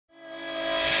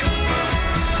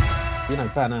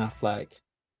Ben Affleck,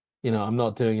 I'm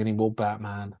not doing any more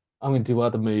Batman. I'm going to do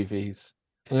other movies.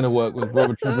 I'm going to work with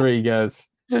Robert Rodriguez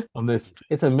on this.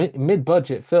 It's a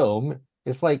mid-budget film.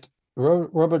 It's like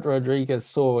Robert Rodriguez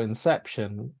saw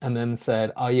Inception and then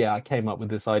said, "Oh yeah, I came up with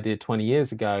this idea 20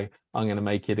 years ago. I'm going to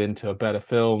make it into a better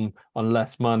film on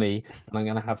less money, and I'm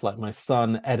going to have like my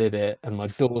son edit it and my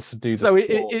daughter do the So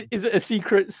score." is it a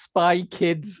secret Spy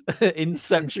Kids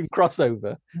Inception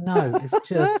crossover? No,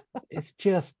 it's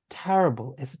just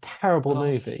terrible. It's a terrible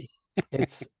movie.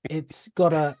 It's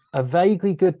got a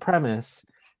vaguely good premise.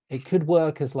 It could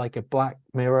work as like a Black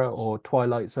Mirror or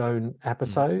Twilight Zone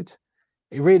episode.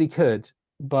 It really could,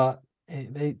 but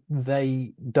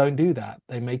they don't do that.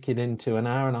 They make it into an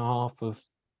hour and a half of.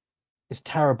 It's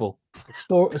terrible. The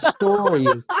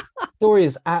story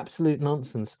is absolute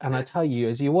nonsense. And I tell you,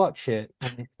 as you watch it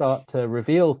and they start to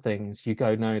reveal things, you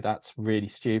go, "No, that's really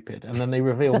stupid." And then they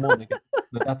reveal more and they go,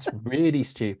 "No, that's really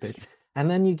stupid."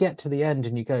 And then you get to the end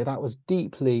and you go, "That was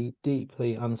deeply,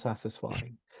 deeply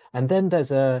unsatisfying." And then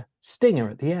there's a stinger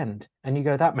at the end and you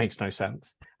go, "That makes no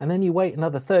sense." And then you wait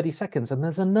another 30 seconds and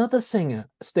there's another stinger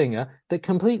that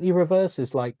completely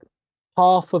reverses like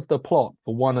half of the plot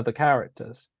for one of the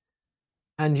characters.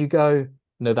 And you go,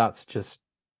 "No, that's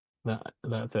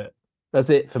it. That's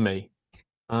it for me."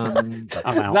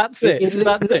 That's it.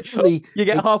 You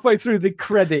get halfway through the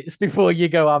credits before you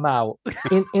go, "I'm out."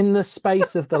 in the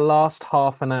space of the last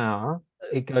half an hour,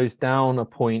 it goes down a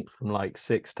point from like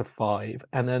 6 to 5,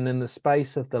 and then in the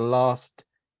space of the last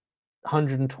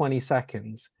 120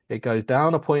 seconds, it goes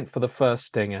down a point for the first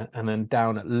stinger, and then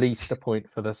down at least a point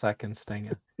for the second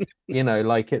stinger.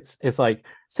 Like it's like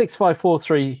 6, 5, 4,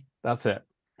 3. That's it.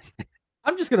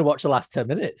 I'm just going to watch the last 10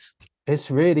 minutes.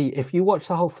 It's really, if you watch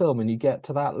the whole film and you get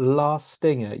to that last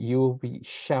stinger, you will be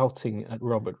shouting at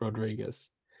Robert Rodriguez.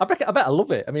 I bet I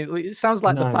love it. I mean, it sounds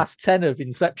like the Fast 10 of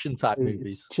Inception type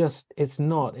movies. It's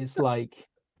not. It's like,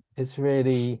 it's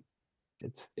really,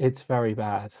 it's very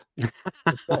bad.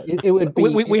 It would be.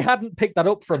 We hadn't picked that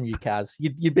up from you, Kaz.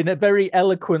 You'd been very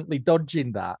eloquently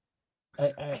dodging that.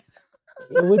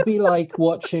 It would be like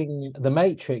watching The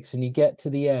Matrix and you get to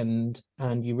the end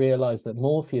and you realize that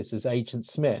Morpheus is Agent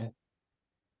Smith.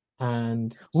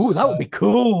 And that would be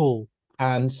cool.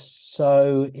 And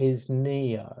so is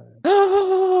Neo.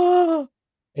 I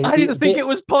didn't think it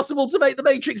was possible to make The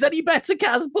Matrix any better,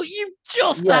 Kaz, but you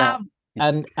just have.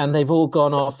 And they've all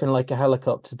gone off in like a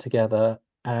helicopter together,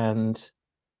 and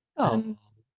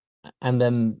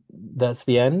then that's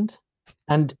the end.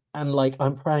 And like,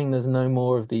 I'm praying there's no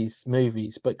more of these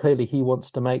movies, but clearly he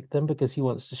wants to make them because he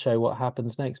wants to show what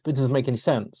happens next. But it doesn't make any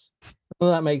sense. None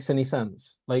of that makes any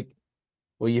sense. Like,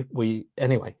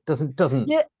 anyway, doesn't.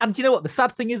 Yeah, and do you know what the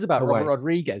sad thing is about Robert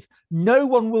Rodriguez? No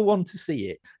one will want to see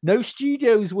it. No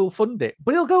studios will fund it,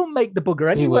 but he'll go and make the bugger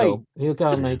anyway. He'll go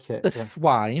and make it. The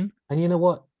swine. And you know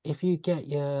what? If you get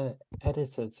your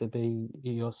editor to be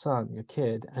your son, your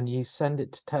kid, and you send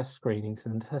it to test screenings,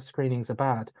 and the test screenings are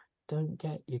bad, don't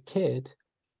get your kid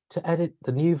to edit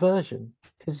the new version,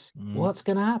 because what's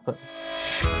going to happen?